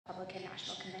Republican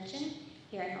National Convention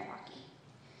here in Milwaukee.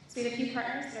 So we have a few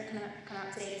partners that are going to come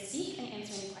out today to speak and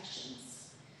answer any questions.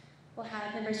 We'll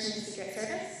have members from the Secret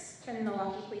Service, from the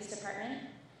Milwaukee Police Department,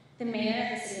 the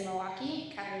Mayor of the City of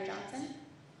Milwaukee, Cavalier Johnson,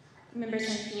 members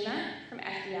from FEMA, from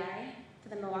FBI, from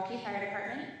the Milwaukee Fire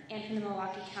Department, and from the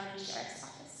Milwaukee County Sheriff's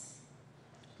Office.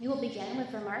 We will begin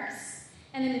with remarks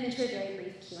and then move into a very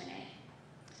brief Q&A.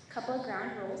 A couple of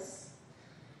ground rules.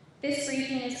 This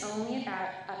briefing is only about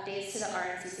updates to the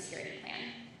RNC security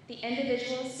plan. The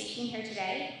individuals speaking here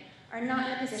today are not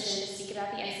in a position to speak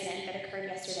about the incident that occurred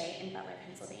yesterday in Butler,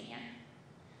 Pennsylvania.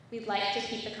 We'd like to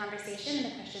keep the conversation and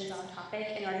the questions on topic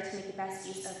in order to make the best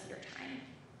use of your time.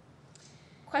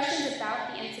 Questions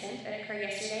about the incident that occurred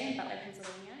yesterday in Butler,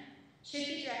 Pennsylvania should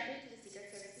be directed to the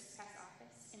Secret Service's press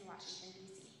office in Washington,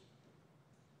 D.C.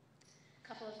 A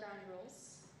couple of ground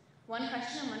rules. One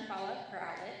question and one follow-up per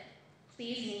outlet.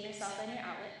 Please name yourself and your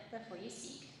outlet before you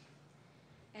speak.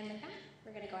 And with that,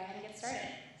 we're going to go ahead and get started.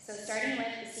 So starting with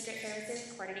the Secret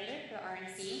Service's coordinator for the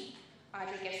RNC,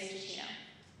 Audrey Gibson-Ticino.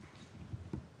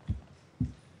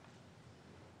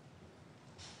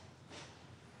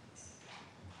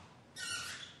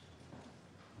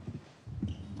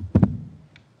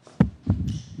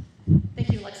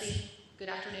 Thank you, Lexi. Good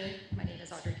afternoon. My name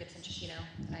is Audrey Gibson-Ticino,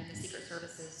 and I'm the Secret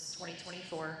Service's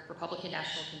 2024 Republican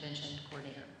National Convention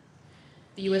coordinator.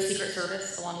 The U.S. Secret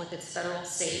Service, along with its federal,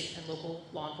 state, and local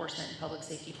law enforcement and public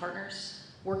safety partners,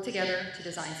 work together to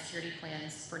design security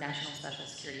plans for national special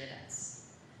security events.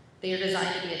 They are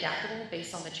designed to be adaptable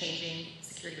based on the changing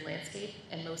security landscape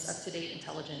and most up-to-date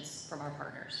intelligence from our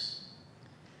partners.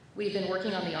 We've been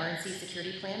working on the RNC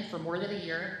security plan for more than a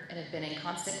year and have been in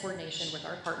constant coordination with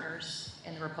our partners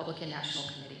and the Republican National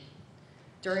Committee.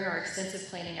 During our extensive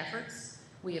planning efforts,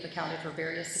 we have accounted for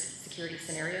various security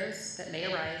scenarios that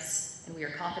may arise, and we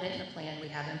are confident in the plan we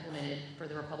have implemented for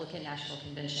the Republican National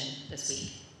Convention this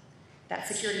week. That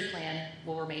security plan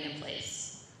will remain in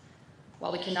place.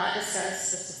 While we cannot discuss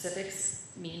the specifics,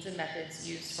 means, and methods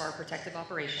used for our protective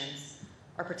operations,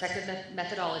 our protective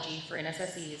methodology for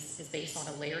NSSEs is based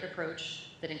on a layered approach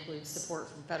that includes support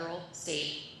from federal,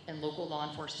 state, and local law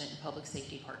enforcement and public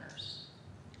safety partners.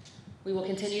 We will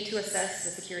continue to assess the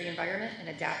security environment and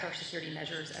adapt our security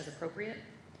measures as appropriate.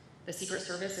 The Secret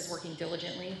Service is working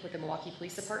diligently with the Milwaukee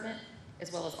Police Department,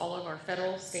 as well as all of our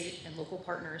federal, state, and local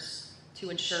partners to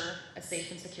ensure a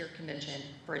safe and secure convention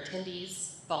for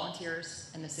attendees, volunteers,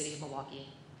 and the City of Milwaukee.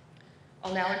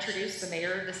 I'll now introduce the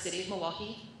Mayor of the City of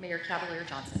Milwaukee, Mayor Cavalier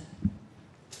Johnson.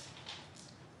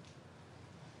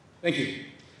 Thank you.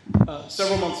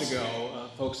 Several months ago,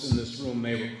 folks in this room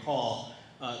may recall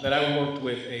that I worked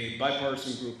with a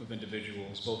bipartisan group of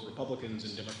individuals, both Republicans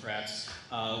and Democrats,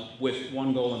 with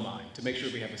one goal in mind, to make sure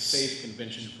we have a safe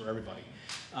convention for everybody.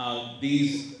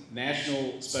 These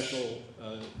national special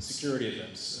security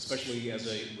events, especially as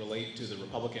they relate to the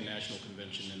Republican National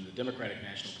Convention and the Democratic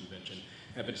National Convention,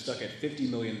 have been stuck at $50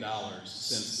 million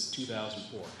since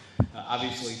 2004.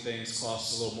 Obviously, things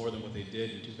cost a little more than what they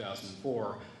did in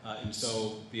 2004, and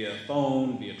so via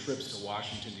phone, via trips to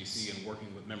Washington, D.C., and working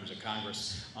with members of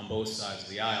Congress on both sides of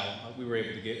the aisle, we were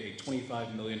able to get a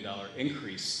 $25 million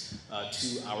increase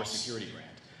to our security grant.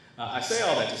 I say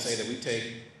all that to say that we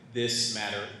take this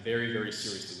matter very, very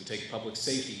seriously. We take public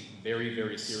safety very,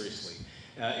 very seriously.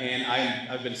 And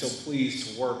I've been so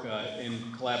pleased to work in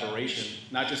collaboration,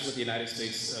 not just with the United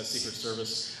States Secret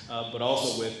Service, but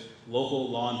also with local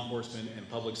law enforcement and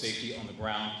public safety on the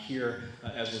ground here.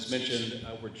 As was mentioned,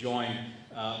 we're joined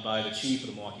by the Chief of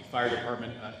the Milwaukee Fire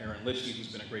Department, Aaron Litchke,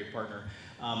 who's been a great partner.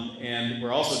 And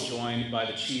we're also joined by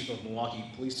the Chief of Milwaukee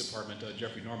Police Department,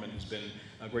 Jeffrey Norman, who's been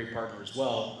a great partner as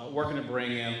well, working to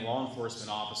bring in law enforcement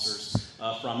officers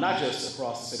from not just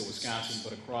across the state of Wisconsin,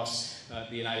 but across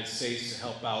the United States to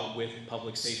help out with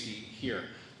public safety here.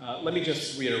 Let me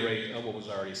just reiterate what was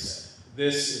already said.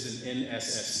 This is an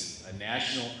NSSE, a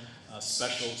National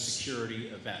Special Security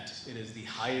Event. It is the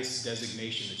highest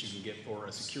designation that you can get for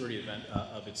a security event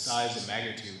of its size and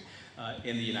magnitude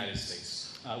in the United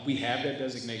States. We have that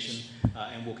designation,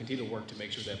 and we'll continue to work to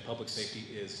make sure that public safety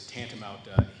is tantamount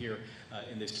here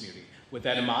in this community. With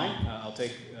that in mind, I'll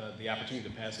take the opportunity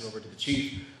to pass it over to the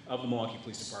Chief of the Milwaukee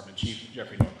Police Department, Chief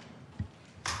Jeffrey Norman.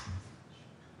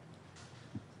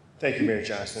 Thank you, Mayor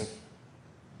Johnson.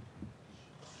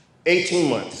 18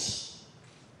 months.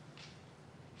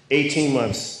 18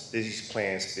 months these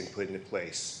plans have been put into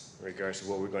place in regards to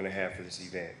what we're going to have for this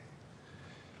event.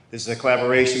 This is a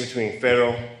collaboration between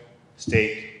federal,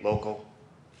 state, local,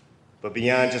 but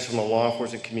beyond just from a law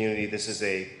enforcement community, this is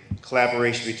a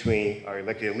collaboration between our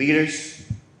elected leaders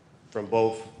from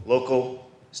both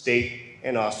local, state,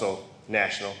 and also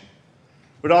national.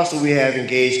 but also we have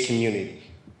engaged community.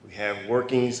 We have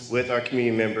workings with our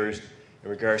community members in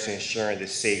regards to ensuring the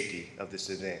safety of this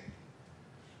event.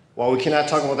 While we cannot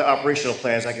talk about the operational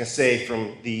plans, I can say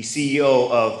from the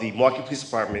CEO of the Milwaukee Police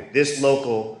Department, this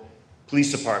local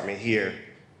police department here,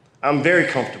 I'm very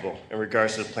comfortable in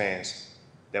regards to the plans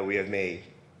that we have made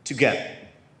together.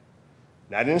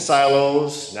 Not in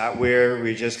silos, not where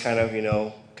we're just kind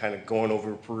of going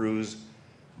over peruse,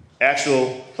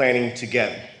 actual planning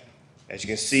together. As you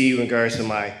can see in regards to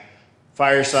my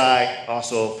fire side,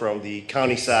 also from the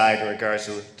county side in regards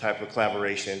to the type of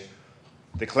collaboration.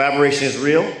 The collaboration is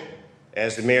real.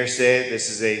 As the mayor said, this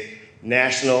is a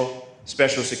national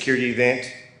special security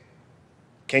event.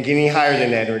 Can't get any higher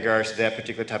than that in regards to that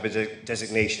particular type of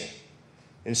designation.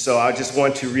 And so I just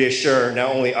want to reassure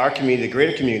not only our community, the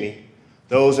greater community,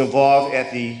 those involved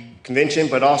at the convention,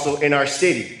 but also in our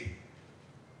city.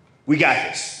 We got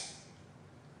this.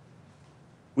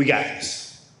 We got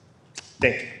this.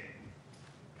 Thank you.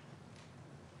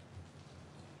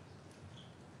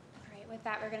 All right, with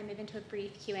that, we're going to move into a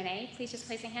brief Q&A. Please just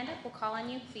place a hand up. We'll call on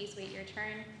you. Please wait your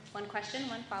turn. One question,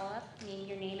 one follow-up, name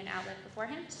your name and outlet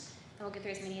beforehand, and we'll get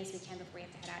through as many as we can before we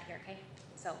have to head out here, okay?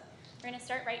 So we're going to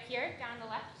start right here, down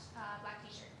the left, black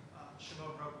t-shirt.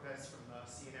 Shimon Lopez from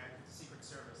CNN, Secret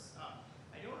Service.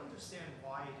 I don't understand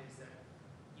why it is that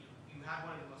you had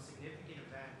one of the most significant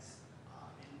events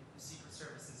in the Secret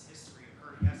Service's history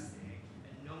occurred yesterday,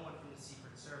 and no one from the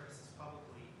Secret Service has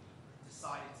publicly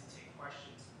decided to take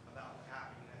questions about what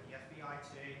happened. You had the FBI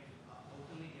today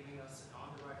openly giving us an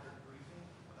on-the-record briefing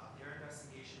about their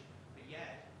investigation, but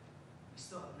yet we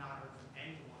still have not heard from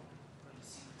anyone from the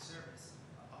Secret Service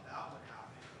about what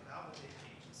happened, about what the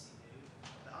agency knew,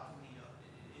 about the lead up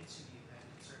into the event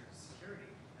concerning security.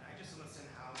 And I just don't understand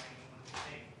how anyone would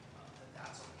think that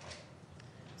that's okay.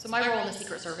 So my role in the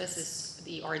Secret Service is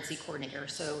the RNC coordinator,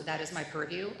 so that is my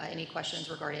purview. Any questions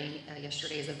regarding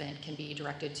yesterday's event can be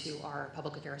directed to our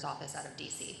Public Affairs Office out of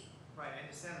DC. Right, I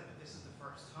understand that, but this is the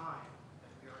first time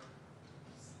that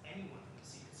anyone from the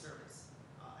Secret Service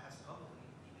has publicly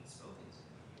even spoken to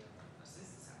the media since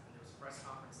this happened. There was a press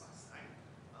conference last night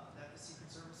that the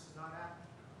Secret Service was not at.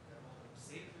 That all the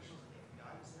state officials and the FBI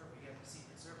was there, but yet the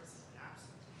Secret Service has been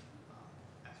absent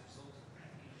as a result of that.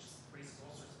 It just raises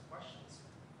all sorts of questions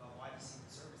about why the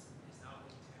Secret Service is not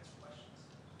willing to answer questions.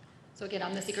 So again,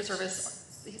 I'm the Secret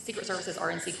Service's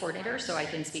RNC coordinator, so I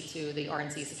can speak to the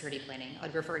RNC security planning.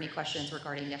 I'd refer any questions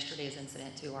regarding yesterday's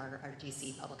incident to our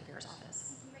DC Public Affairs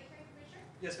Office.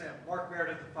 Yes, ma'am. Mark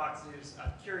Meredith of Fox News.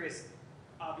 I'm curious,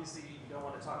 obviously you don't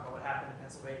want to talk about what happened in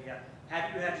Pennsylvania.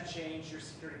 Have you had to change your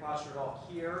security posture at all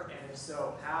here? And if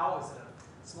so, how? Is it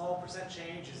a small %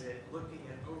 change? Is it looking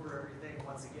over everything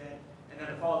once again? And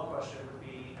then a follow-up question would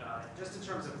be, just in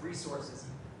terms of resources,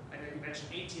 I know you mentioned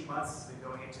 18 months has been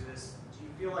going into this. Do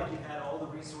you feel like you've had all the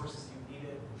resources you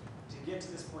needed to get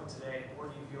to this point today, or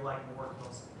do you feel like more can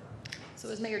also be done? So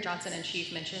as Mayor Johnson and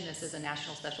Chief mentioned, this is a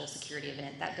national special security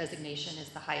event. That designation is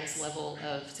the highest level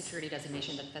of security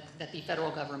designation that the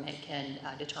federal government can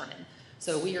determine.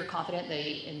 So we are confident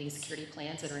in these security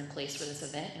plans that are in place for this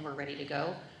event, and we're ready to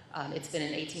go. It's been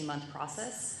an 18-month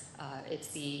process.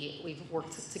 We've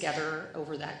worked together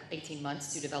over that 18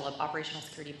 months to develop operational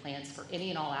security plans for any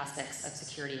and all aspects of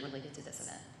security related to this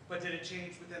event. But did it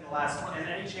change within the last one? And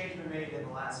any change been made in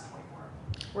the last 24 hours?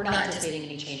 We're not anticipating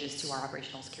any changes to our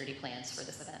operational security plans for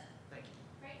this event. Thank you.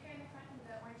 Right here in the front in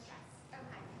the orange dress. Oh,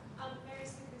 hi. Mary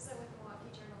Spingusa with the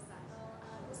Milwaukee Journal-Sentinel.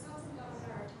 Wisconsin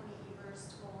Governor Tony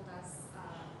Evers told us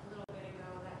a little bit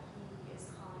ago that he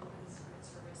is calling for the Secret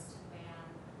Service to ban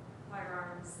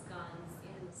firearms, guns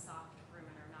in the soft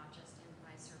perimeter, not just in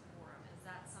nicer forum. Is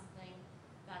that something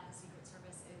that the Secret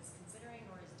Service is considering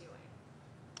or is doing?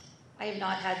 I have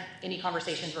not had any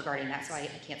conversations regarding that, so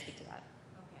I can't speak to that.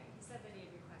 Okay. He said that he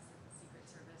had requested the Secret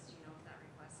Service. Do you know if that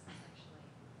request was actually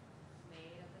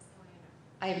made at this point?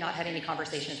 Or? I have not had any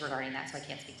conversations regarding that, so I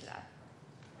can't speak to that.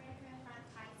 Right here in the front,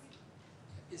 hi.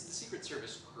 Is the Secret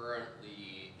Service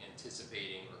currently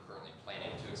anticipating or currently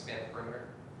planning to expand the perimeter?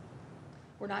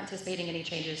 We're not anticipating any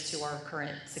changes to our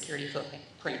current security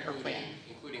footprint or plan.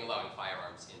 Including allowing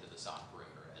firearms into the soft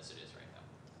perimeter as it is right now.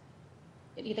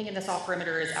 Anything in the soft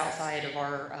perimeter is outside of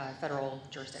our federal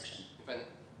jurisdiction. But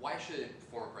why should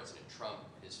former President Trump,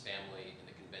 his family, and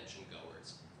the convention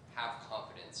goers have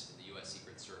confidence in the U.S.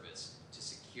 Secret Service to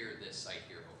secure this site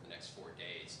here over the next 4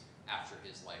 days after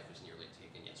his life was nearly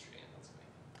taken yesterday in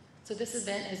Pennsylvania? So this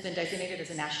event has been designated as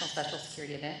a national special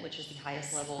security event, which is the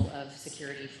highest level of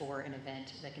security for an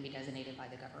event that can be designated by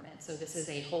the government. So this is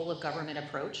a whole of government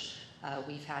approach.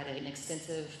 We've had an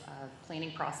extensive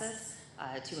planning process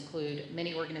to include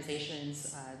many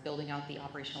organizations building out the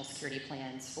operational security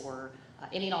plans for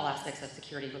any and all aspects of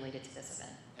security related to this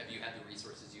event. Have you had the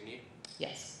resources you need?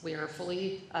 Yes, we are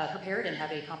fully prepared and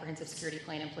have a comprehensive security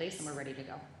plan in place, and we're ready to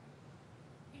go.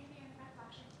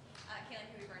 Kayla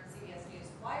Huey-Burns, CBS News.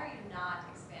 Why are you not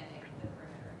expanding the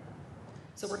perimeter?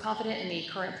 So we're confident in the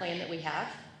current plan that we have.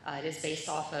 It is based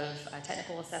off of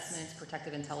technical assessments,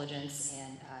 protective intelligence,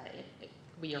 and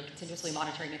we are continuously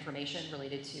monitoring information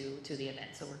related to the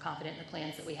event. So we're confident in the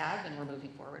plans that we have, and we're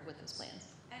moving forward with those plans.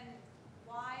 And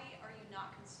why are you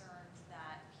not concerned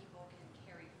that people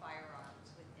can carry firearms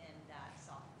within that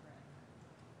soft perimeter?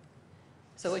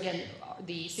 So again,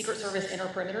 the Secret Service inner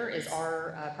perimeter is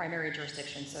our primary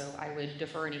jurisdiction, so I would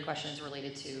defer any questions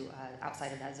related to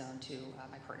outside of that zone to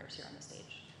my partners here on the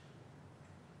stage.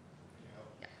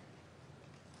 Yeah.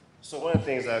 So one of the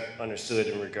things I've understood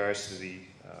in regards to the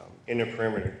inner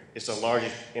perimeter, it's the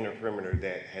largest inner perimeter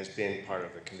that has been part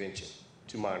of the convention,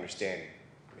 to my understanding.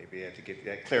 Maybe I have to get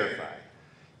that clarified.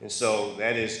 And so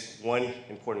that is one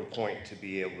important point to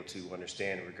be able to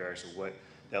understand in regards to what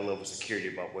that level of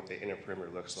security about what the inner perimeter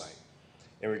looks like.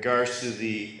 In regards to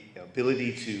the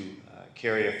ability to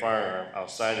carry a firearm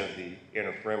outside of the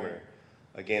inner perimeter,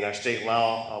 again, our state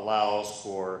law allows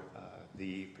for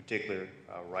the particular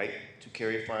right to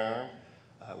carry a firearm.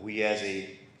 We as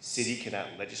a city cannot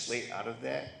legislate out of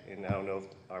that, and I don't know if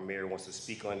our mayor wants to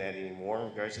speak on that anymore in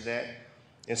regards to that.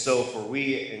 And so for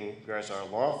we, in regards to our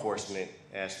law enforcement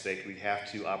aspect, we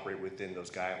have to operate within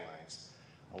those guidelines.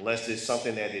 Unless it's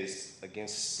something that is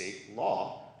against state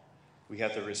law, we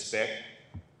have to respect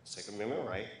Second Amendment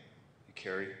right to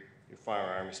carry your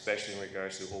firearm, especially in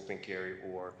regards to open carry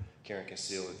or carry and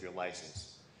conceal if you're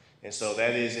licensed. And so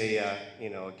that is a,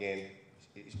 again,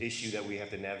 issue that we have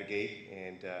to navigate.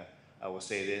 And I will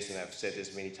say this, and I've said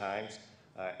this many times,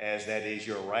 as that is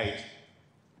your right,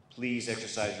 please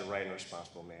exercise your right in a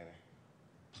responsible manner.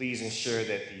 Please ensure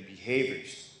that the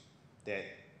behaviors that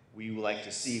we would like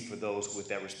to see for those with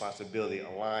that responsibility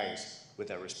aligns with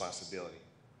that responsibility.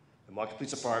 The Milwaukee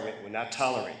Police Department will not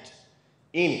tolerate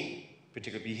any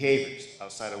particular behaviors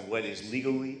outside of what is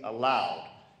legally allowed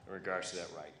in regards to that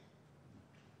right.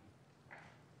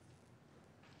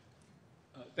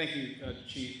 Thank you,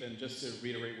 Chief. And just to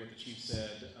reiterate what the Chief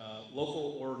said,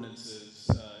 local ordinances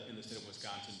in the state of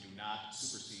Wisconsin do not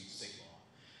supersede state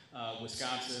law.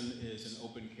 Wisconsin is an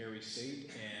open carry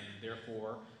state, and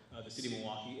therefore the city of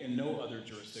Milwaukee and no other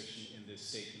jurisdiction in this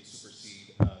state can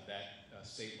supersede that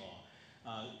state law.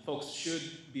 Folks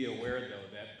should be aware, though,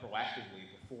 that proactively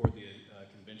before the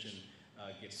convention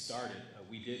gets started,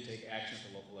 we did take action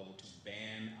at the local level to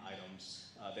ban items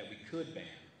that we could ban.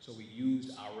 So we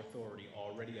used our authority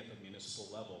already at the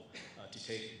municipal level to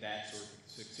take that sort of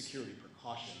security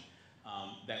precaution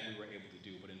that we were able to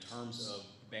do. But in terms of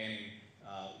banning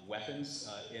weapons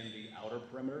in the outer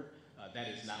perimeter, that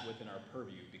is not within our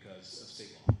purview because of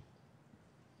state law.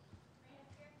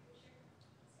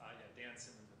 Dan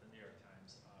Simmons with the New York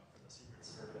Times for the Secret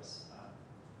Service.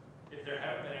 If there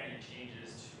haven't been any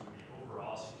changes to the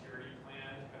overall security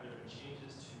plan, have there been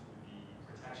changes to the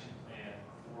protection plan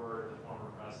for the former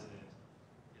president,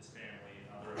 his family, and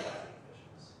other elected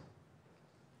officials?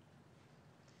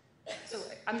 So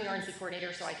I'm the RNC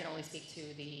coordinator, so I can only speak to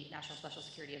the National Special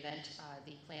Security event.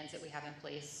 The plans that we have in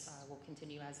place will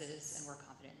continue as is, and we're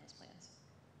confident in those plans.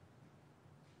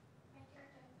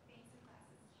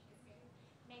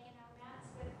 Megan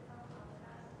Albatz with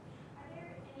are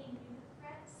there any new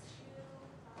threats to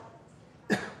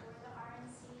for the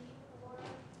RNC or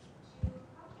to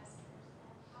protesters,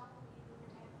 and how will you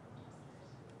protect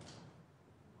protesters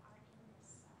who are in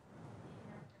this inner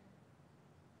perimeter?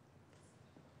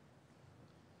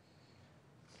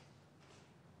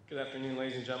 Good afternoon,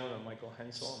 ladies and gentlemen. I'm Michael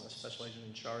Hensel. I'm the special agent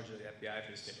in charge of the FBI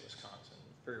for the state of Wisconsin.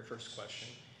 For your first question,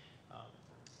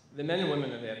 the men and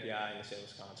women of the FBI in the state of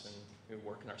Wisconsin who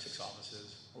work in our 6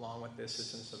 offices, along with the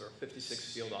assistance of our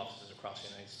 56 field offices across the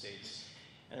United States,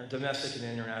 and our domestic and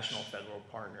international federal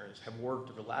partners have worked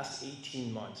over the last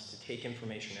 18 months to take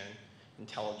information in,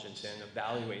 intelligence in,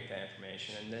 evaluate that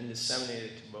information, and then disseminate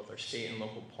it to both our state and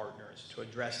local partners to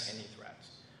address any threats.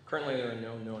 Currently, there are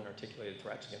no known articulated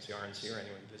threats against the RNC or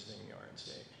anyone visiting the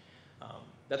RNC.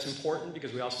 That's important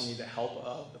because we also need the help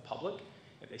of the public.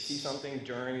 If they see something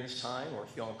during this time or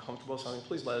feel uncomfortable with something,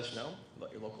 please let us know.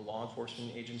 Let your local law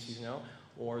enforcement agencies know,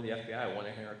 or the FBI.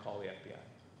 1-800 call the FBI.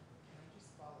 Can I just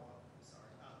follow up?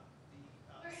 Sorry.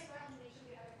 We're going to go ahead and make sure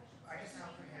the other questions. I just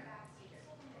have to Did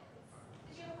hand.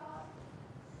 you have a follow-up?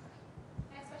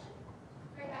 Next question?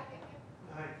 Right back there.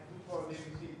 Hi, before the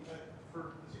ABC,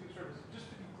 for the Secret Service,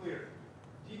 just to be clear,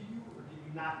 did you or did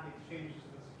you not make changes to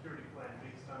the security plan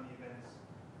based on the events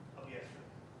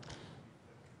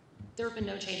There have been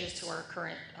no changes to our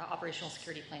current operational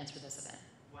security plans for this event.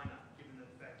 Why not, given the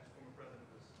fact the former president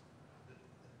was the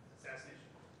assassination?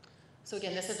 So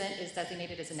again, this event is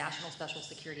designated as a national special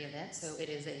security event, so it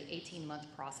is a 18-month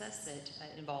process that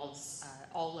involves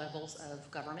all levels of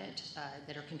government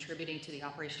that are contributing to the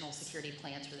operational security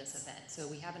plans for this event. So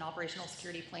we have an operational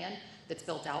security plan that's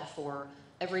built out for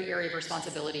every area of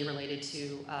responsibility related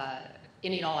to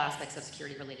any and all aspects of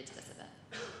security related to this event.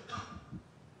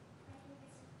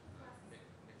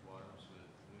 Nick Waters with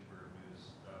Bloomberg News.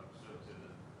 So to the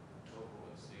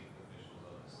local and state officials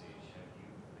on the stage, have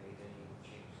you made any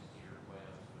changes to your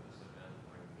plans for this event,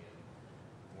 bringing in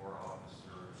more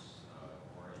officers,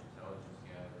 more intelligence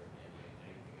gathering, and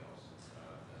anything else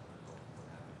that result from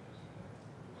what happened yesterday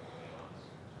beyond the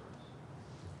Secret Service?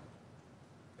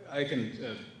 I can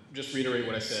just reiterate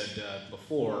what I said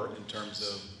before in terms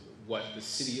of what the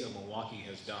city of Milwaukee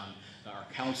has done. Our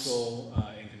council,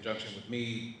 in conjunction with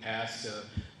me, passed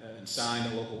and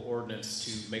signed a local ordinance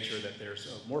to make sure that there's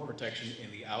more protection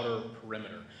in the outer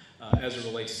perimeter as it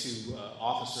relates to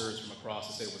officers from across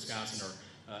the state of Wisconsin or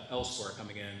elsewhere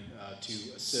coming in to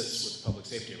assist with public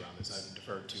safety around this. I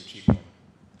defer to Chief Bowman.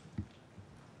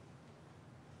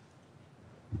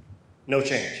 No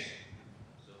change.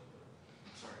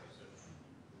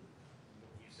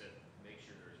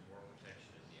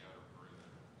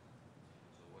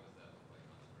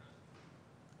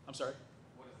 I'm sorry?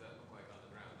 What does that look like on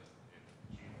the ground? If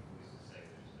Chief of Police is saying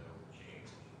there's no change,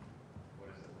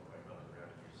 what does it look like on the ground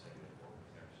if you're saying there's more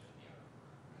protection in the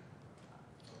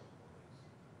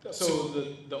outer? So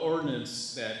the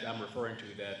ordinance that I'm referring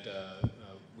to that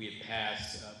we had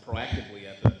passed proactively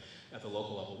at the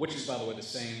local level, which is, by the way, the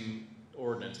same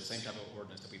ordinance, the same type of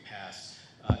ordinance that we passed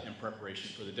in preparation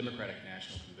for the Democratic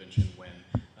National Convention when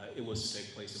it was to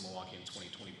take place in Milwaukee in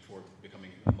 2020 before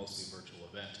becoming a mostly virtual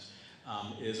event.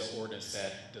 Is an ordinance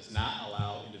that does not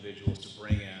allow individuals to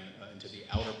bring in into the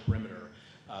outer perimeter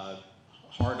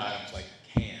hard items like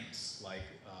cans, like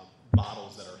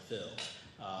bottles that are filled,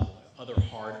 other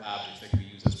hard objects that can be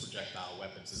used as projectile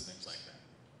weapons and things like that.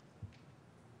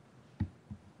 We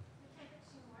have time for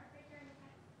two more. Right here in the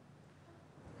back.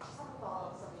 I just want to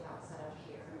follow up something else set up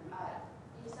here.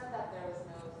 You said that there was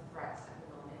no threats at the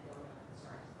moment, there were no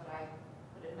concerns, but I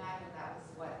would imagine that was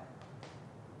what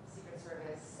Secret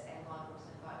Service and law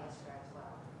enforcement thought yesterday as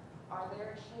well. Are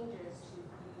there changes to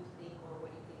who you think or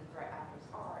what you think the threat actors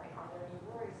are, and are there any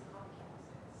worries of copycats?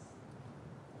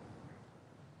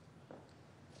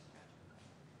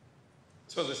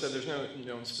 So as I said, there's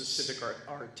no specific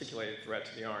articulated threat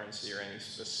to the RNC or any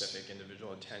specific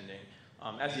individual attending.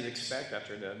 As you'd expect,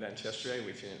 after the event yesterday,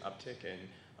 we've seen an uptick in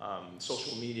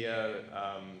social media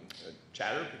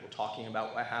chatter, people talking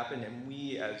about what happened, and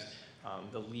we, as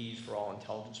the lead for all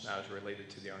intelligence matters related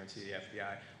to the RNC, the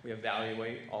FBI, we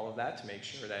evaluate all of that to make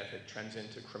sure that if it trends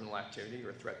into criminal activity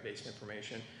or threat-based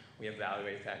information, we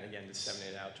evaluate that and again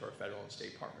disseminate it out to our federal and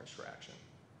state partners for action.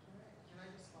 Can I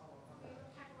just follow up on We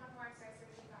that? have one more, so I sort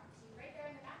of got to right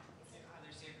there in the back. Hi,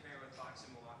 there's Sam Mayor with Fox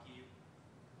in Milwaukee.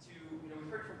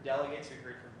 We've heard from delegates, we've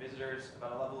heard from visitors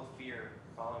about a level of fear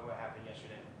following what happened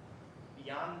yesterday.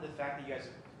 Beyond the fact that you guys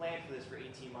have planned for this for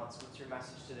 18 months, what's your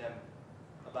message to them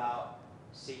about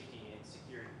safety and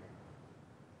security?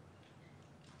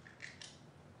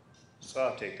 So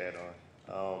I'll take that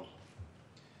on.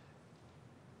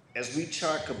 As we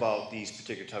talk about these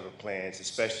particular type of plans,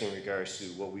 especially in regards to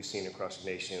what we've seen across the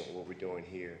nation and what we're doing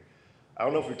here, I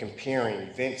don't know if we're comparing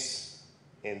events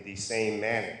in the same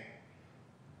manner.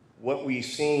 What we've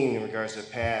seen in regards to the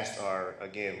past are,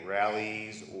 again,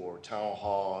 rallies or town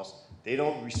halls. They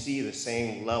don't receive the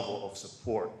same level of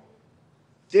support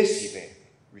this event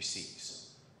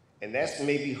receives. And that's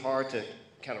maybe hard to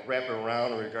kind of wrap it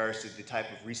around in regards to the type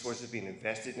of resources being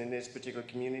invested in this particular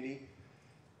community.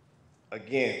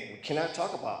 Again, we cannot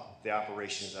talk about the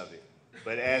operations of it,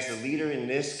 but as a leader in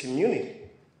this community,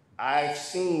 I've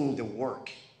seen the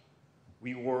work.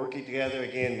 We work together,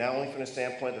 again, not only from the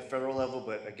standpoint of the federal level,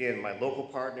 but again, my local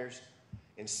partners,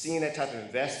 and seeing that type of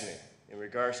investment in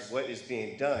regards to what is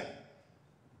being done.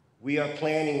 We are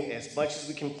planning as much as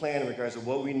we can plan in regards to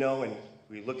what we know, and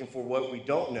we're looking for what we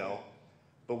don't know,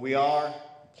 but we are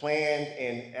planned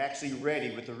and actually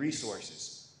ready with the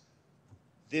resources.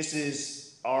 This is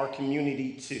our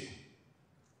community too.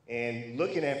 And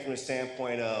looking at it from the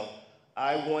standpoint of,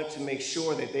 I want to make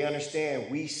sure that they understand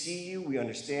we see you, we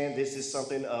understand this is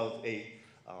something of a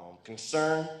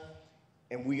concern,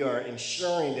 and we are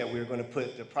ensuring that we're going to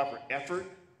put the proper effort,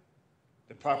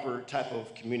 the proper type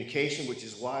of communication, which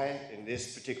is why in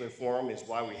this particular forum is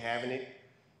why we're having it,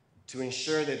 to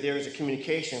ensure that there is a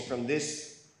communication from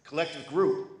this collective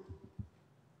group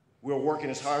we're working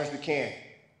as hard as we can,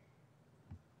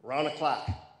 around the clock,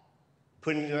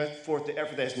 putting forth the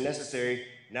effort that's necessary,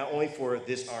 not only for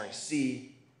this RNC,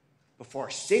 but for our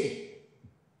city.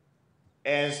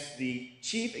 As the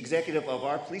chief executive of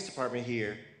our police department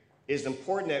here, it's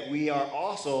important that we are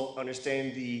also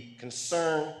understanding the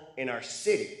concern in our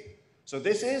city. So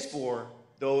this is for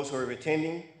those who are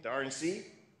attending the RNC,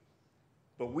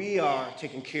 but we are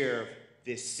taking care of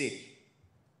this city,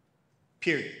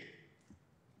 period.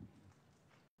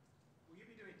 Will you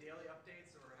be doing daily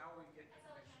updates, or how will we get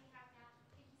information?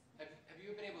 Have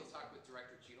you been able to talk with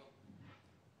Director Cheadle?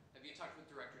 Have you talked with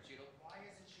Director Cheadle? Why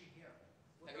isn't she here?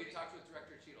 Have you talked with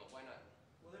Director Cheadle? Why not?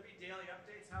 Will there be daily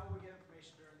updates? How will we get